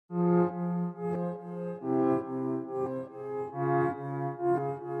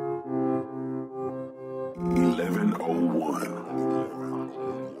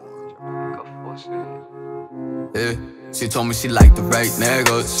She told me she like the right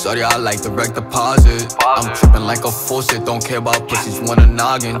niggas. Shorty, I like the right deposit. I'm trippin' like a faucet. Don't care about pussies, wanna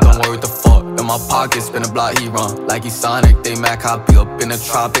noggin. Don't worry what the fuck in my pocket. Spin a block, he run like he Sonic. They mad copy up in the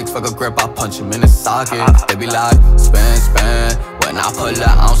tropics. Fuck a grip, I punch him in the socket. They be like, spin, spin. When I pull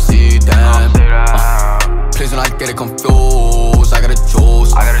out, I don't see them. Please don't like get it confused. I got a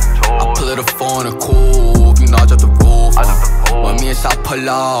juice. I pull it a phone and cool. You know I drop the roof. When me and Shot pull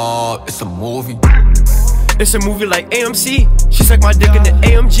up, it's a movie. It's a movie like AMC. She suck my dick in the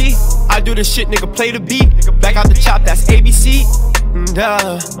AMG. I do the shit, nigga, play the beat. Back out the chop, that's ABC.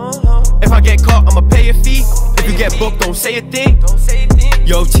 If I get caught, I'ma pay a fee. If you get booked, don't say a thing.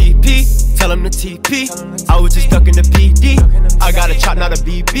 Yo, TP, tell him to TP. I was just ducking the PD. I got a chop, not a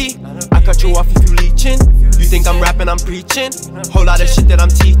BB. I cut you off if you leechin'. You think I'm rapping, I'm preaching. Whole lot of shit that I'm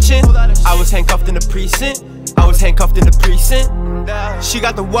teaching. I was handcuffed in the precinct. I was handcuffed in the precinct. She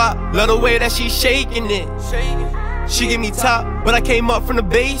got the wop, love the way that she shaking it. She give me top, but I came up from the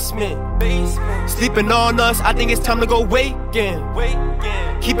basement. Sleeping on us, I think it's time to go waking.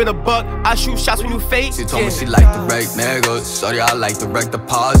 Keeping a buck, I shoot shots when you fake. She told me she like the right niggas. Shorty, I like the right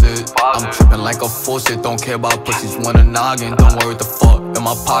deposit. I'm trippin' like a faucet. Don't care about pussies, wanna noggin. Don't worry what the fuck in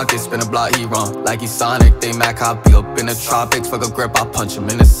my pocket. Spin a block, he run like he Sonic. They mad copy up in the tropics. Fuck a grip, I punch him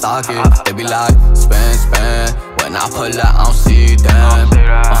in the socket. They be like, spin, spin. When I pull out, I don't see them.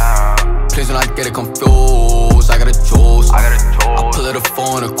 Please don't like get it confused. I got a juice. I pull it a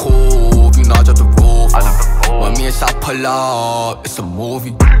phone and cool. You know I drop the roof. When me and Shot pull up, it's a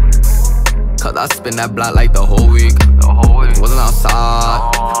movie. Cause I spin that block like the whole week. Wasn't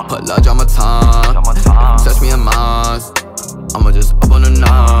outside, put lodge on my time. Touch me in mine, I'ma just up on the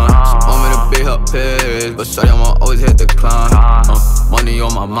nine. She want me to be her bitch, but shorty I'ma always hit the climb. Money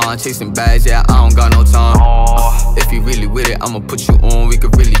on my mind, chasing bags, yeah, I don't got no time. If you really with it, I'ma put you on, we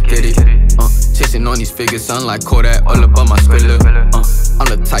could really get it. Chasing on these figures, son like Kodak, all about my skrilla. I'm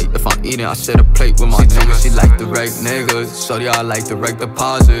the type, if I'm eating, I share a plate with my niggas. She like the right niggas, shorty, I like the right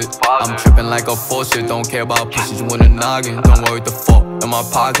deposit. I'm trippin' like a faucet, don't care about pussies, wanna noggin. Don't worry what the fuck in my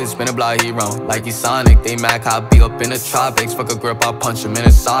pockets, spin a block, he run like he Sonic. They mad copy up in the tropics. Fuck a grip, I punch him in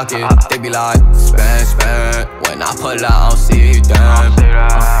the socket. They be like, spin, spin. When I pull out, I don't see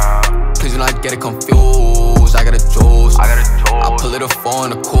them. Please do not get it confused. I got a juice. I pull it a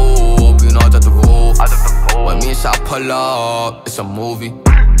phone and cool. You know I drop the roof. When me and Shot pull up, it's a movie.